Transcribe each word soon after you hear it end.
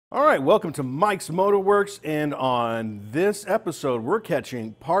All right, welcome to Mike's Motorworx, and on this episode, we're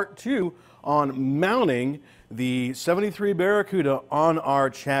catching part 2 on mounting the 73 Barracuda on our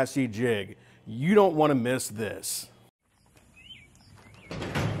chassis jig. You don't want to miss this.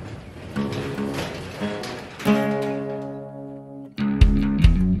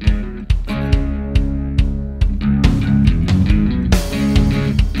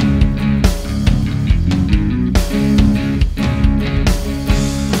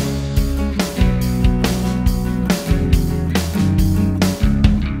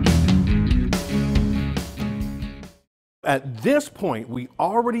 At this point, we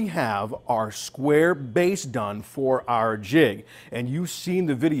already have our square base done for our jig, and you've seen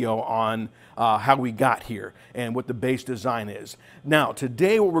the video on how we got here and what the base design is. Now,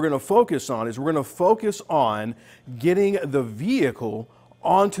 today what we're going to focus on is we're going to focus on getting the vehicle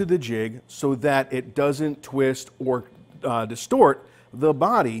onto the jig so that it doesn't twist or distort the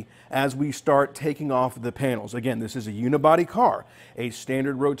body as we start taking off the panels. Again, this is a unibody car. A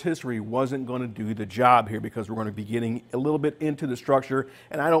standard rotisserie wasn't going to do the job here because we're going to be getting a little bit into the structure,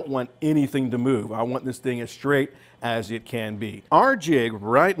 and I don't want anything to move. I want this thing as straight as it can be. Our jig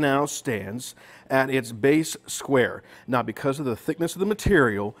right now stands at its base square. Now, because of the thickness of the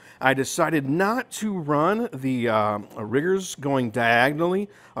material, I decided not to run the riggers going diagonally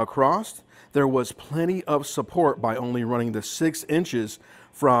across. There was plenty of support by only running the 6 inches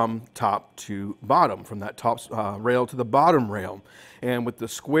from top to bottom, from that top rail to the bottom rail. And with the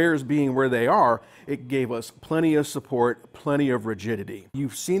squares being where they are, it gave us plenty of support, plenty of rigidity.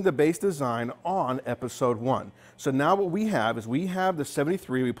 You've seen the base design on episode 1. So now what we have is we have the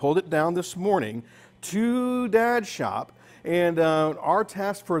 73. We pulled it down this morning to Dad's shop, and our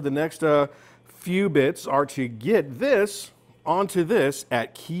task for the next few bits are to get this onto this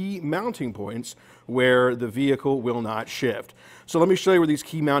at key mounting points where the vehicle will not shift. So let me show you where these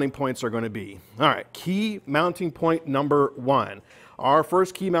key mounting points are going to be. All right, key mounting point number 1. Our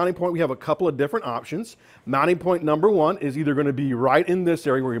first key mounting point, we have a couple of different options. Mounting point number 1 is either going to be right in this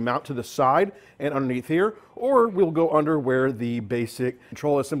area where you mount to the side and underneath here, or we'll go under where the basic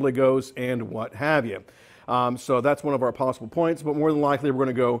control assembly goes and what have you. So that's one of our possible points, but more than likely we're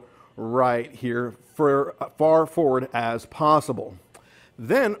going to go right here for far forward as possible.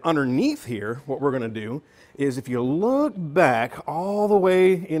 Then underneath here, what we're going to do is, if you look back all the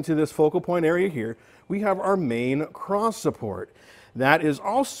way into this focal point area here, we have our main cross support. That is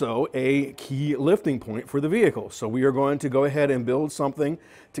also a key lifting point for the vehicle. So we are going to go ahead and build something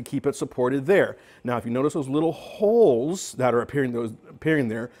to keep it supported there. Now, if you notice those little holes that are appearing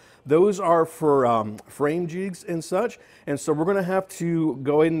there, those are for frame jigs and such. And so we're going to have to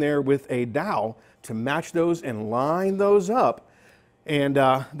go in there with a dowel to match those and line those up. And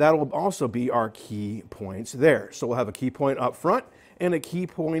that will also be our key points there. So we'll have a key point up front and a key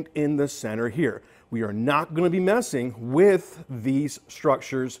point in the center here. We are not going to be messing with these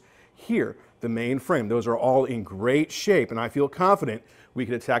structures here, the main frame. Those are all in great shape, and I feel confident we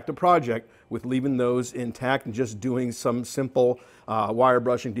can attack the project with leaving those intact and just doing some simple wire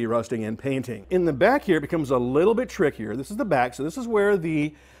brushing, derusting, and painting. In the back here, it becomes a little bit trickier. This is the back, so this is where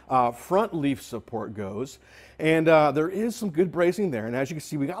the front leaf support goes, and there is some good bracing there. And as you can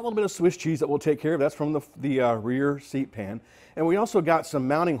see, we got a little bit of Swiss cheese that we'll take care of. That's from the rear seat pan. And we also got some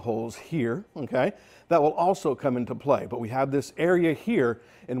mounting holes here, okay, that will also come into play. But we have this area here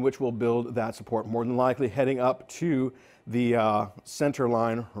in which we'll build that support, more than likely heading up to the center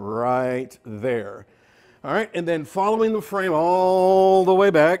line right there. All right, and then following the frame all the way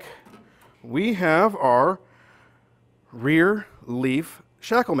back, we have our rear leaf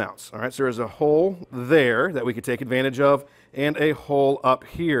shackle mounts. All right, so there's a hole there that we could take advantage of, and a hole up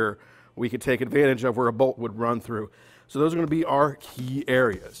here we could take advantage of where a bolt would run through. So those are going to be our key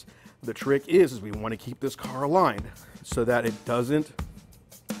areas. The trick is we want to keep this car aligned so that it doesn't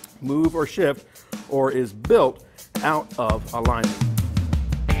move or shift or is built out of alignment.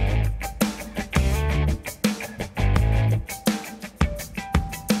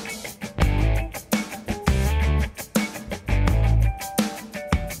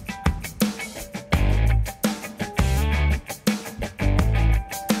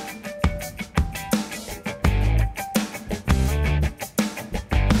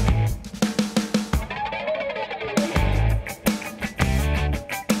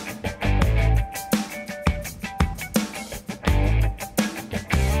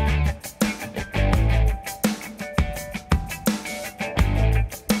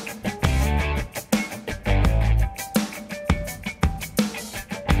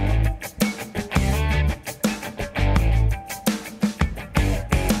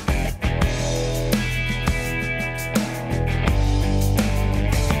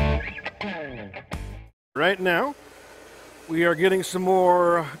 Right now, we are getting some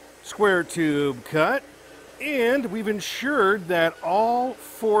more square tube cut, and we've ensured that all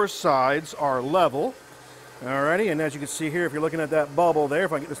 4 sides are level. Alrighty, and as you can see here, if you're looking at that bubble there,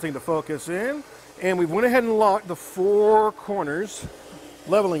 if I get this thing to focus in, and we went ahead and locked the 4 corners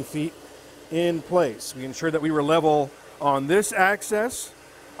leveling feet in place. We ensured that we were level on this axis.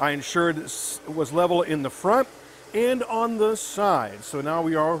 I ensured it was level in the front and on the side. So now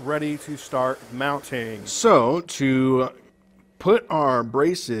we are ready to start mounting. So to put our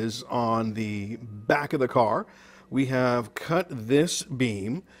braces on the back of the car, we have cut this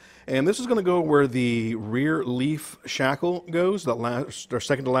beam, and this is going to go where the rear leaf shackle goes, the last or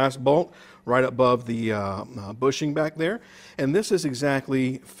second to last bolt, right above the bushing back there. And this is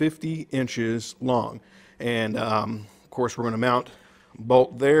exactly 50 inches long. And of course, we're going to mount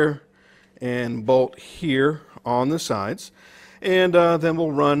bolt there and bolt here on the sides. And then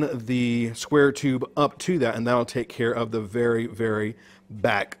we'll run the square tube up to that, and that'll take care of the very, very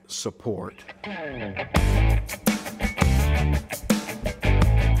back support.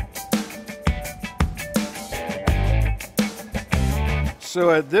 So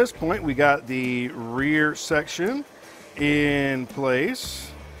at this point, we got the rear section in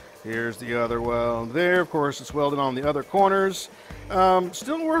place. Here's the other weld there. Of course, it's welded on the other corners.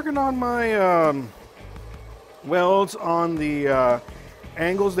 Still working on my welds on the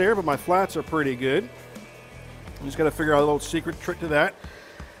angles there, but my flats are pretty good. Just got to figure out a little secret trick to that.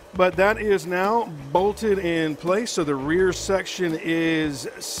 But that is now bolted in place, so the rear section is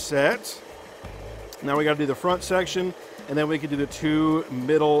set. Now we got to do the front section, and then we can do the 2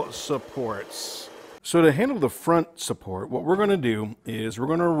 middle supports. So to handle the front support, what we're going to do is we're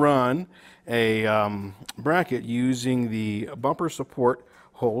going to run a bracket using the bumper support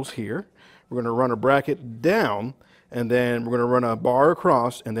holes here. We're going to run a bracket down, and then we're going to run a bar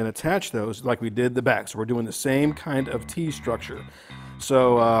across and then attach those like we did the back. So we're doing the same kind of T structure.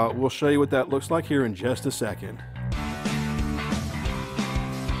 So we'll show you what that looks like here in just a second.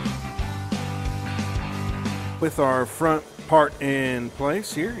 With our front part in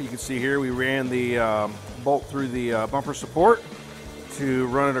place here, you can see here we ran the bolt through the bumper support to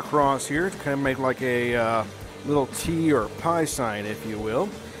run it across here to kind of make like a little T or pi sign, if you will.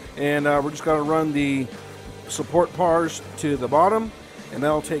 And we're just going to run the support bars to the bottom, and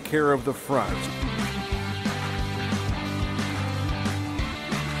that'll take care of the front.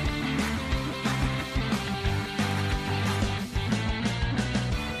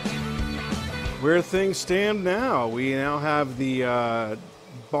 Where things stand now, we now have the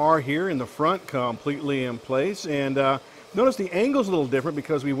bar here in the front completely in place, and notice the angle's a little different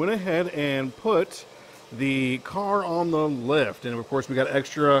because we went ahead and put the car on the lift, and of course we got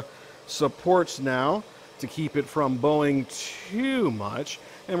extra supports now to keep it from bowing too much,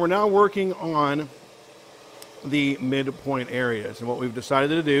 and we're now working on the midpoint areas. And what we've decided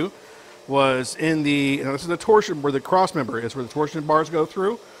to do was in the, this is the torsion where the cross member is, where the torsion bars go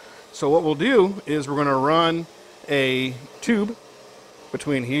through. So what we'll do is we're going to run a tube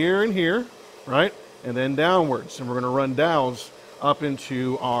between here and here, right, and then downwards, and we're going to run dowels up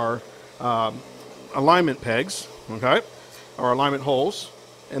into our alignment pegs, okay, our alignment holes,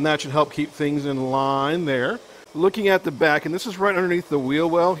 and that should help keep things in line there. Looking at the back, and this is right underneath the wheel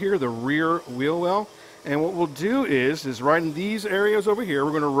well here, the rear wheel well, and what we'll do is right in these areas over here,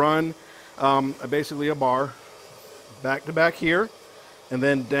 we're going to run basically a bar back to back here, and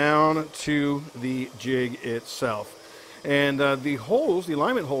then down to the jig itself. And the holes, the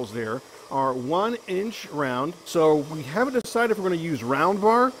alignment holes there, are 1 inch round. So we haven't decided if we're going to use round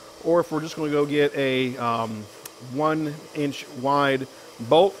bar or if we're just going to go get a 1 inch wide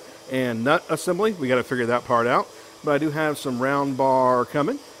bolt and nut assembly. We got to figure that part out. But I do have some round bar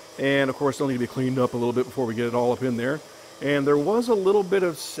coming, and of course they'll need to be cleaned up a little bit before we get it all up in there. And there was a little bit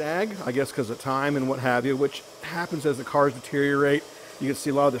of sag, I guess because of time and what have you, which happens as the cars deteriorate. You can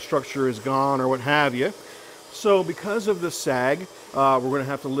see a lot of the structure is gone or what have you. So because of the sag, we're going to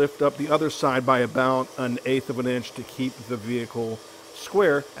have to lift up the other side by about 1/8 of an inch to keep the vehicle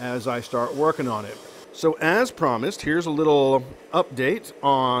square as I start working on it. So as promised, here's a little update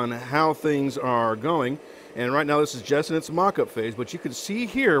on how things are going. And right now this is just in its mock-up phase, but you can see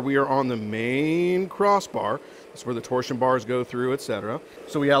here we are on the main crossbar. That's where the torsion bars go through, etc.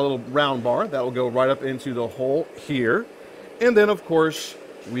 So we got a little round bar that will go right up into the hole here. And then of course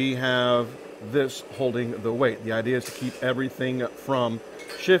we have this holding the weight. The idea is to keep everything from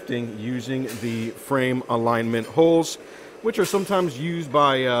shifting using the frame alignment holes, which are sometimes used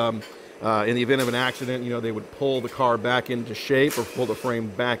by, in the event of an accident, you know, they would pull the car back into shape or pull the frame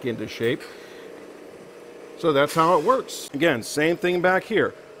back into shape. So that's how it works. Again, same thing back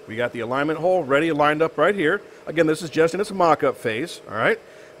here. We got the alignment hole ready, lined up right here. Again, this is just in its mock-up phase, all right?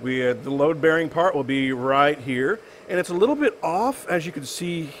 The load-bearing part will be right here, and it's a little bit off, as you can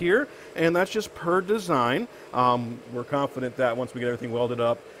see here, and that's just per design. We're confident that once we get everything welded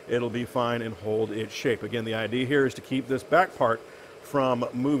up, it'll be fine and hold its shape. Again, the idea here is to keep this back part from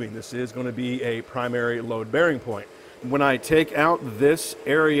moving. This is going to be a primary load-bearing point. When I take out this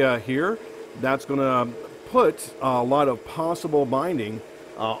area here, that's going to put a lot of possible binding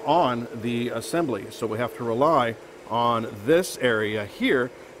on the assembly. So we have to rely on this area here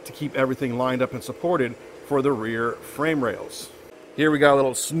to keep everything lined up and supported for the rear frame rails. Here we got a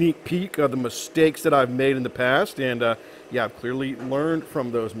little sneak peek of the mistakes that I've made in the past, and yeah, I've clearly learned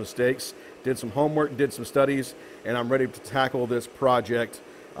from those mistakes, did some homework, did some studies, and I'm ready to tackle this project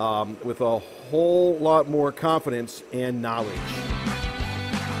with a whole lot more confidence and knowledge.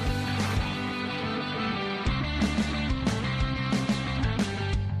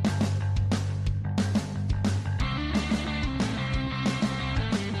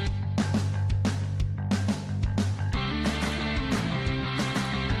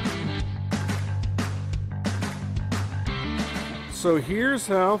 So here's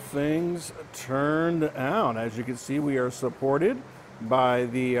how things turned out. As you can see, we are supported by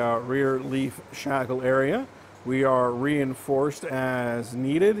the rear leaf shackle area. We are reinforced as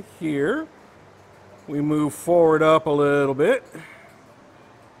needed here. We move forward up a little bit,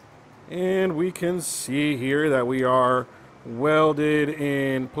 and we can see here that we are welded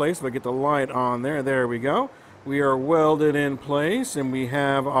in place. If I get the light on there, there we go. We are welded in place, and we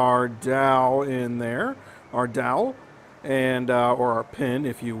have our dowel in there, our dowel, and or our pin,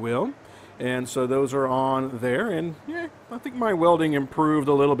 if you will. And so those are on there, and yeah, I think my welding improved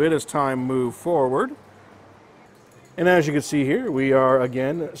a little bit as time moved forward. And as you can see here, we are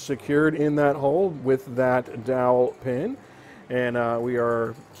again secured in that hole with that dowel pin, and we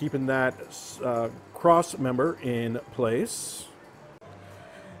are keeping that cross member in place.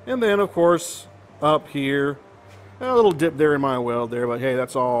 And then of course up here, a little dip there in my weld there, but hey,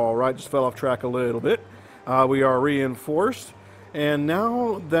 that's all right, just fell off track a little bit. We are reinforced, and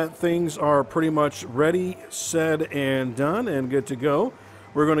now that things are pretty much ready, said, and done, and good to go,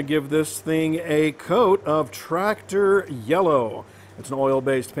 we're going to give this thing a coat of tractor yellow. It's an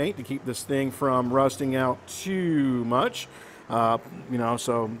oil-based paint to keep this thing from rusting out too much. You know,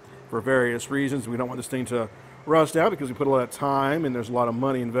 so for various reasons, we don't want this thing to rust out because we put a lot of time and there's a lot of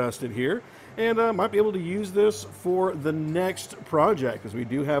money invested here. And might be able to use this for the next project, because we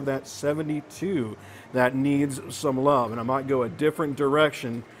do have that 72 that needs some love, and I might go a different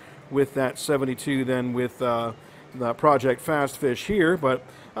direction with that 72 than with the Project Fast Fish here, but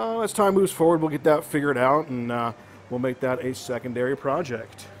as time moves forward, we'll get that figured out, and we'll make that a secondary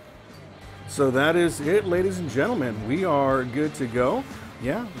project. So that is it, ladies and gentlemen. We are good to go.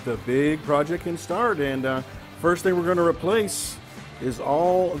 Yeah, the big project can start, and first thing we're going to replace is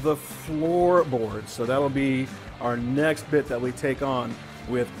all the floorboards. So that'll be our next bit that we take on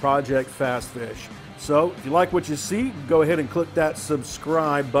with Project Fast Fish. So if you like what you see, go ahead and click that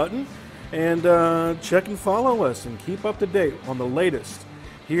subscribe button, and check and follow us and keep up to date on the latest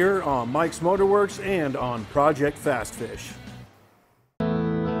here on Mike's Motorworks and on Project Fast Fish.